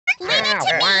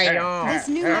Wario! This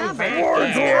new lava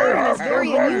back is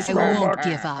very unusual. I won't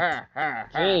give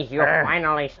up. Geez, you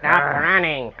finally stopped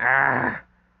running.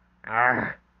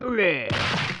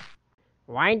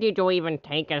 Why did you even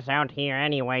take us out here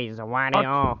anyways,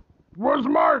 Wario? Was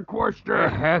my question.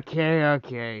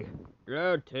 Okay.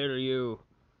 I'll tell you.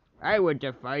 I went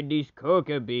to find these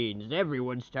coca beans.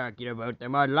 Everyone's talking about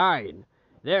them online.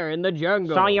 They're in the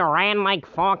jungle. So you ran like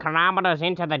 4 kilometers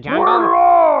into the jungle? We're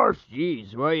lost!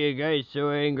 Jeez, why are you guys so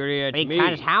angry at me?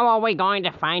 Because how are we going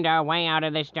to find our way out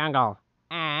of this jungle?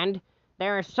 And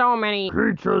there are so many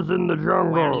creatures in the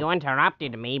jungle. Well, you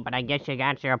interrupted me, but I guess you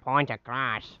got your point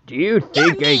across. Do you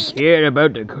think I care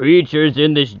about the creatures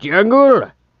in this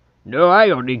jungle? No, I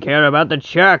only care about the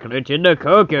chocolate and the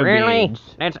coca Really?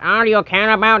 beans. That's all you care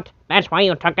about? That's why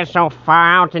you took us so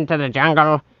far out into the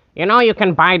jungle? You know you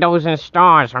can buy those in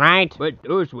stores, right? But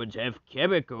those ones have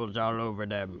chemicals all over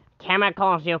them.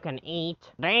 Chemicals you can eat?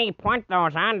 They put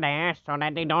those on there so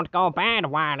that they don't go bad,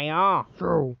 Wario.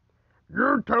 So,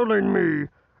 you're telling me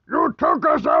you took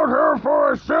us out here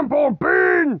for a simple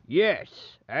bean? Yes,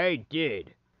 I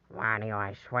did. Wario,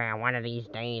 I swear, one of these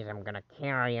days I'm gonna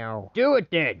kill you. Do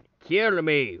it then. Kill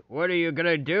me. What are you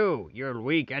gonna do? You're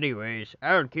weak anyways.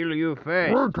 I'll kill you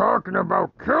first. We're talking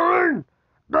about killing?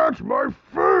 That's my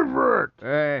favorite!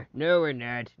 No we're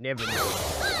not. Never mind.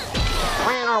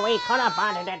 Well, we could have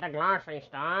bought it at the grocery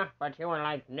store, but you were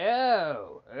like,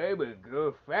 No, I'm gonna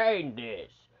go find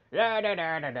this.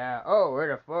 Da-da-da-da-da. Oh, we're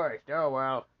in the forest. Oh,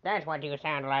 well. that's what you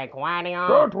sound like, Wario.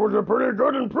 That was a pretty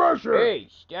good impression! Hey,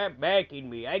 stop backing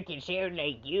me. I can sound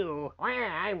like you. Well,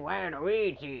 I'm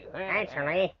Waluigi.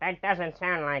 Actually, that doesn't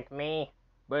sound like me.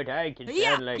 But I can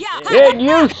Yeah, sound like yeah. this. And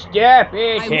you stop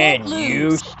it! I won't And you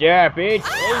lose. stop it!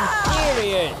 I'm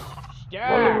serious!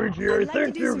 Stop! Waluigi, I I'd like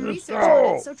think to do you've some just... research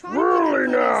on it, so try and figure out really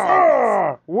what I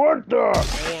now? What the...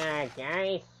 Yeah,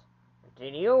 guys,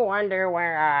 did you wonder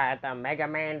where, the Mega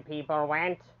Man people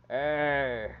went?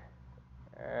 I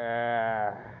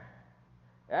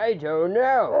don't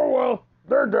know. Oh well,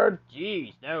 they're dead.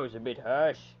 Jeez, that was a bit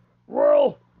harsh.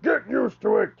 Well, get used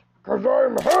to it, 'cause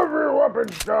I'm heavy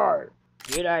weapons guy.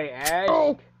 Did I ask?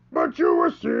 Oh, but you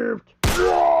received...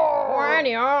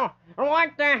 Wario,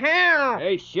 what the hell?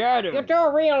 I shot him. You do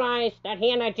realize that he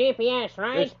had a GPS,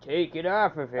 right? Just take it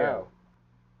off of him. Oh.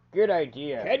 Good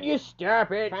idea. Can you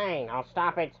stop it? Fine, I'll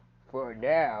stop it. For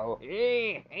now.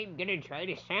 I'm gonna try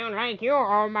to sound like you.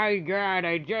 Oh my god,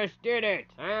 I just did it.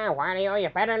 Wario, you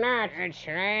better not.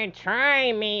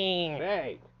 Try me.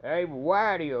 Hey, I'm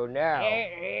Wario now.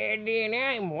 And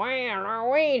I'm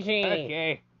Waluigi.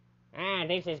 Okay.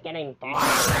 This is getting boring.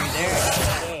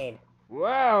 There.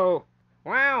 Whoa.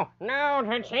 Wow, no,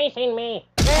 they're chasing me.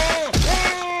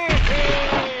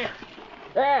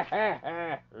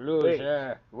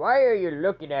 Loser, why are you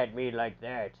looking at me like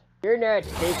that? You're not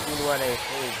thinking what I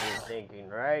think you're thinking,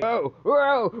 right? Oh,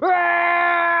 whoa!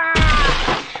 Ah!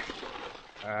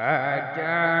 I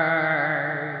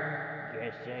died.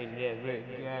 Guess I never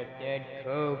got that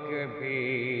coca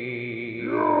bean.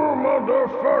 You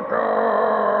motherfucker!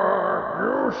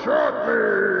 You shot me!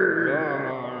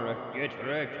 Oh, get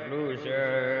wrecked,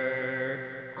 loser.